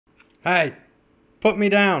Hey, put me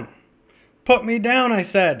down. Put me down, I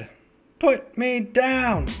said. Put me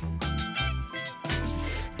down.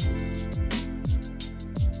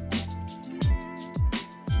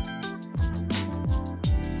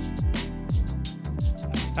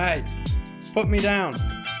 Hey, put me down.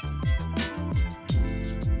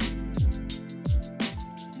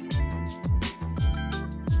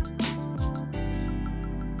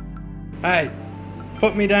 Hey,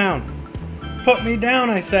 put me down. Put me down,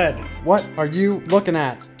 I said. What are you looking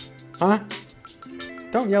at? Huh?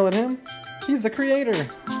 Don't yell at him. He's the creator.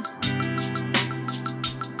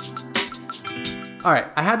 Alright,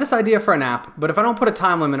 I had this idea for an app, but if I don't put a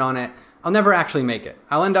time limit on it, I'll never actually make it.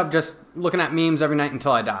 I'll end up just looking at memes every night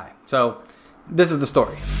until I die. So, this is the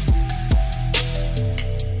story.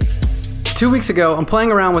 2 weeks ago, I'm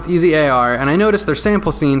playing around with Easy AR, and I noticed their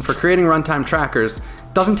sample scene for creating runtime trackers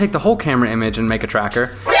doesn't take the whole camera image and make a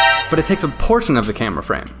tracker, but it takes a portion of the camera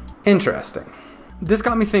frame. Interesting. This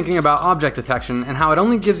got me thinking about object detection and how it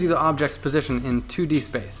only gives you the object's position in 2D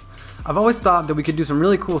space. I've always thought that we could do some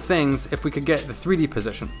really cool things if we could get the 3D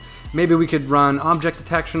position. Maybe we could run object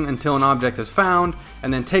detection until an object is found,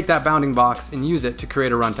 and then take that bounding box and use it to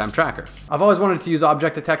create a runtime tracker. I've always wanted to use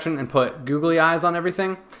object detection and put googly eyes on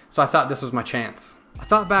everything, so I thought this was my chance. I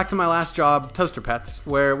thought back to my last job, Toaster Pets,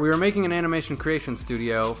 where we were making an animation creation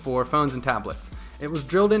studio for phones and tablets. It was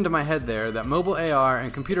drilled into my head there that mobile AR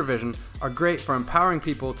and computer vision are great for empowering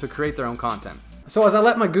people to create their own content. So as I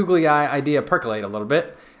let my googly eye idea percolate a little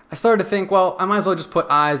bit, I started to think, well, I might as well just put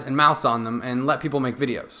eyes and mouths on them and let people make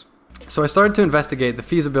videos. So I started to investigate the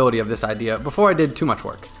feasibility of this idea before I did too much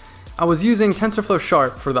work. I was using TensorFlow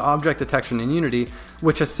Sharp for the object detection in Unity,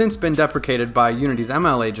 which has since been deprecated by Unity's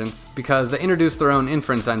ML agents because they introduced their own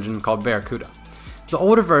inference engine called Barracuda. The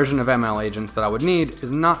older version of ML agents that I would need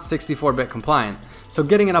is not 64-bit compliant, so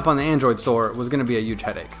getting it up on the Android store was going to be a huge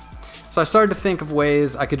headache. So I started to think of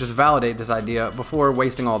ways I could just validate this idea before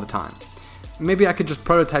wasting all the time. Maybe I could just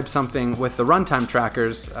prototype something with the runtime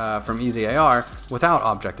trackers from Easy AR without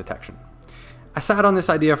object detection. I sat on this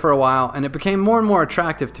idea for a while, and it became more and more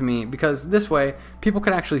attractive to me because this way people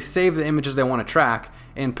could actually save the images they want to track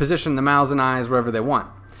and position the mouths and eyes wherever they want.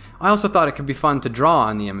 I also thought it could be fun to draw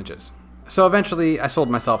on the images. So eventually I sold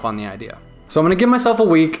myself on the idea. So I'm going to give myself a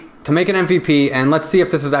week to make an MVP, and let's see if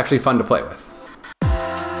this is actually fun to play with.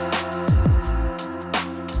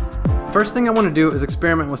 First thing I want to do is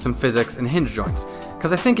experiment with some physics and hinge joints,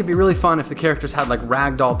 because I think it'd be really fun if the characters had like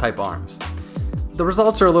ragdoll type arms. The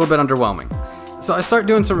results are a little bit underwhelming. So I start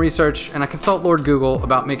doing some research and I consult Lord Google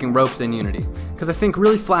about making ropes in Unity, because I think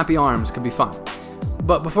really flappy arms could be fun.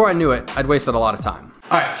 But before I knew it, I'd wasted a lot of time.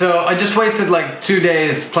 Alright, so I just wasted like 2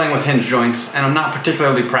 days playing with hinge joints, and I'm not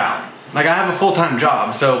particularly proud. Like, I have a full-time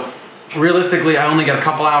job, so realistically I only get a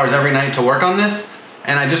couple hours every night to work on this,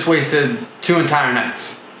 and I just wasted 2 entire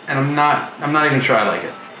nights. And I'm not even sure I like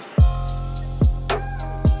it.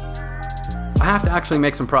 I have to actually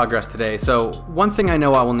make some progress today, so one thing I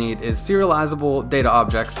know I will need is serializable data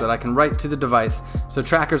objects that I can write to the device so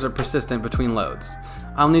trackers are persistent between loads.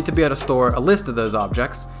 I'll need to be able to store a list of those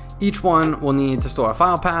objects. Each one will need to store a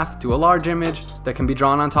file path to a large image that can be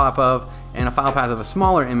drawn on top of, and a file path of a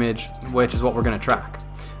smaller image, which is what we're going to track.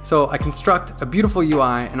 So I construct a beautiful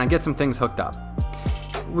UI and I get some things hooked up.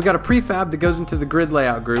 We got a prefab that goes into the grid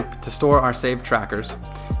layout group to store our saved trackers.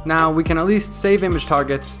 Now we can at least save image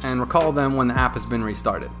targets and recall them when the app has been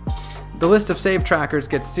restarted. The list of saved trackers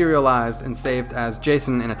gets serialized and saved as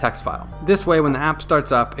JSON in a text file. This way, when the app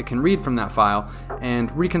starts up, it can read from that file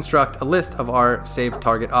and reconstruct a list of our saved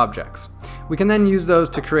target objects. We can then use those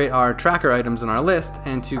to create our tracker items in our list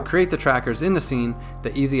and to create the trackers in the scene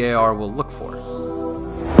that Easy AR will look for.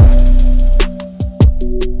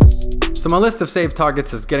 So my list of saved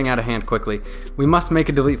targets is getting out of hand quickly. We must make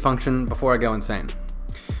a delete function before I go insane.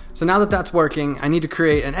 So now that that's working, I need to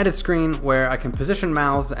create an edit screen where I can position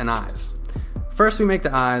mouths and eyes. First we make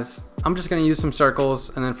the eyes. I'm just going to use some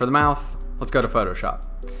circles, and then for the mouth, let's go to Photoshop.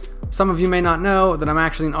 Some of you may not know that I'm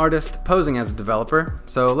actually an artist posing as a developer,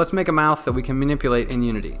 so let's make a mouth that we can manipulate in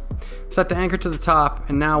Unity. Set the anchor to the top,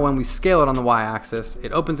 and now when we scale it on the y-axis,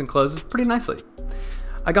 it opens and closes pretty nicely.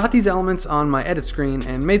 I got these elements on my edit screen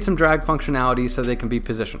and made some drag functionality so they can be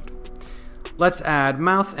positioned. Let's add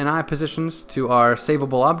mouth and eye positions to our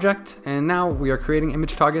savable object, and now we are creating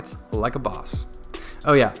image targets like a boss.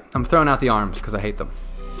 Oh yeah, I'm throwing out the arms because I hate them.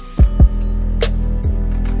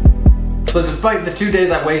 So despite the 2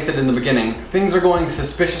 days I wasted in the beginning, things are going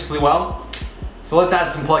suspiciously well. So let's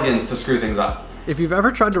add some plugins to screw things up. If you've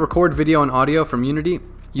ever tried to record video and audio from Unity,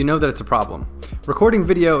 you know that it's a problem. Recording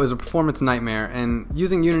video is a performance nightmare, and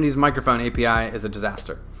using Unity's microphone API is a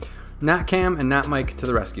disaster. NatCam and NatMic to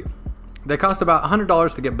the rescue. They cost about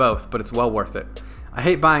 $100 to get both, but it's well worth it. I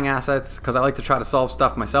hate buying assets because I like to try to solve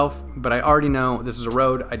stuff myself, but I already know this is a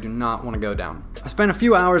road I do not want to go down. I spent a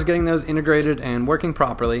few hours getting those integrated and working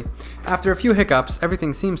properly. After a few hiccups,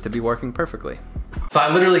 everything seems to be working perfectly. So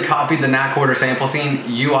I literally copied the NAC quarter sample scene,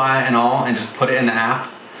 UI and all, and just put it in the app.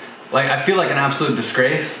 Like, I feel like an absolute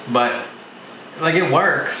disgrace, but like it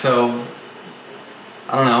works, so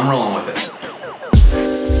I don't know, I'm rolling with it.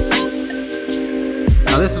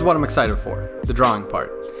 Now this is what I'm excited for, the drawing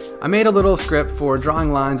part. I made a little script for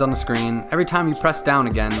drawing lines on the screen. Every time you press down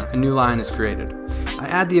again, a new line is created. I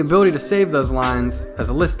add the ability to save those lines as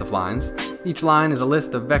a list of lines. Each line is a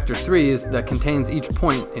list of vector 3s that contains each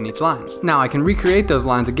point in each line. Now I can recreate those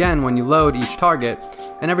lines again when you load each target,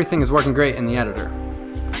 and everything is working great in the editor.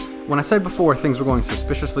 When I said before things were going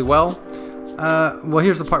suspiciously well,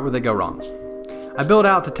 here's the part where they go wrong. I built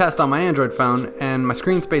out to test on my Android phone, and my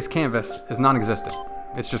screen space canvas is non-existent.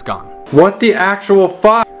 It's just gone. What the actual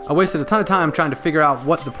fuck? I wasted a ton of time trying to figure out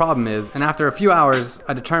what the problem is, and after a few hours,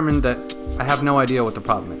 I determined that I have no idea what the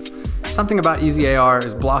problem is. Something about EasyAR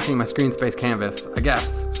is blocking my screen space canvas, I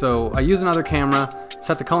guess. So I use another camera,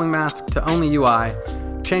 set the culling mask to only UI,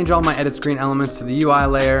 change all my edit screen elements to the UI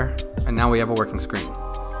layer, and now we have a working screen.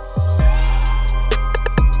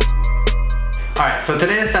 Alright, so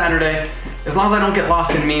today is Saturday. As long as I don't get lost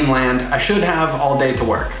in meme land, I should have all day to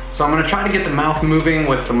work. So I'm going to try to get the mouth moving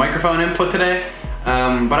with the microphone input today,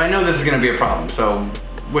 but I know this is going to be a problem, so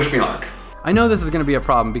wish me luck. I know this is going to be a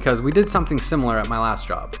problem because we did something similar at my last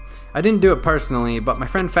job. I didn't do it personally, but my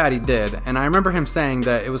friend Fatty did, and I remember him saying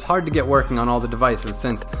that it was hard to get working on all the devices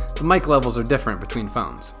since the mic levels are different between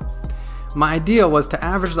phones. My idea was to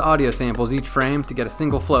average the audio samples each frame to get a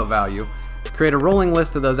single float value, create a rolling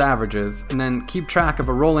list of those averages, and then keep track of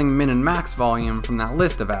a rolling min and max volume from that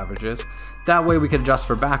list of averages. That way we could adjust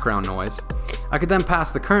for background noise. I could then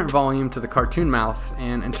pass the current volume to the cartoon mouth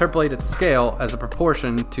and interpolate its scale as a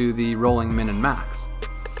proportion to the rolling min and max.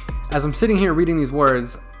 As I'm sitting here reading these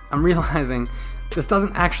words, I'm realizing this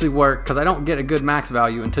doesn't actually work because I don't get a good max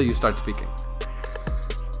value until you start speaking.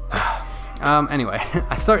 Anyway,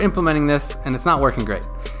 I start implementing this and it's not working great.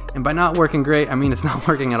 And by not working great, I mean it's not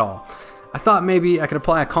working at all. I thought maybe I could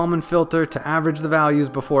apply a Kalman filter to average the values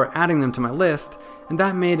before adding them to my list, and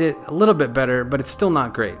that made it a little bit better, but it's still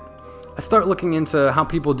not great. I start looking into how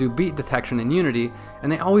people do beat detection in Unity, and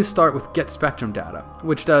they always start with get spectrum data,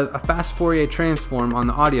 which does a fast Fourier transform on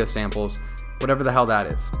the audio samples, whatever the hell that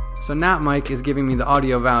is. So NatMic is giving me the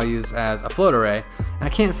audio values as a float array, and I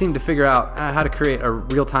can't seem to figure out how to create a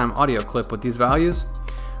real-time audio clip with these values.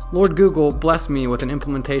 Lord Google blessed me with an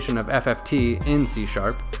implementation of FFT in C#,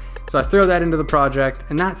 so I throw that into the project,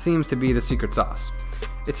 and that seems to be the secret sauce.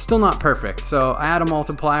 It's still not perfect, so I add a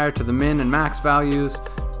multiplier to the min and max values,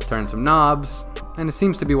 turn some knobs, and it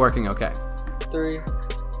seems to be working okay. 3,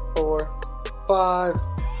 4, 5,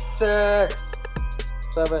 6,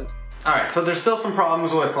 7. Alright, so there's still some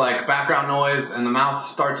problems with like background noise and the mouth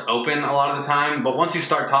starts open a lot of the time, but once you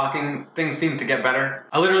start talking, things seem to get better.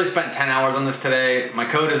 I literally spent 10 hours on this today, my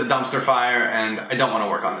code is a dumpster fire, and I don't want to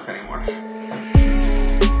work on this anymore.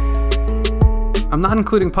 I'm not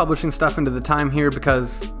including publishing stuff into the time here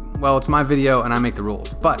because, well, it's my video and I make the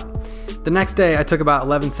rules. But the next day I took about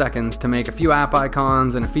 11 seconds to make a few app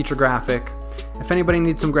icons and a feature graphic. If anybody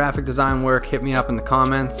needs some graphic design work, hit me up in the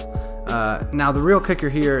comments. Now the real kicker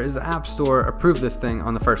here is the App Store approved this thing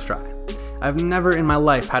on the first try. I've never in my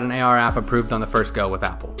life had an AR app approved on the first go with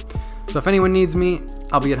Apple. So if anyone needs me,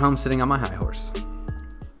 I'll be at home sitting on my high horse.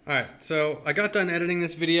 Alright, so I got done editing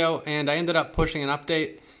this video and I ended up pushing an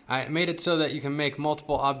update. I made it so that you can make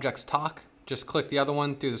multiple objects talk. Just click the other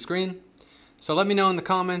one through the screen. So let me know in the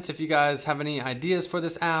comments if you guys have any ideas for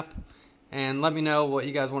this app, and let me know what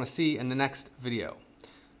you guys want to see in the next video.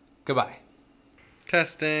 Goodbye.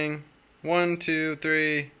 Testing. 1, 2,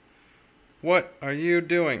 3. What are you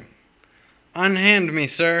doing? Unhand me,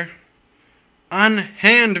 sir.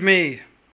 Unhand me!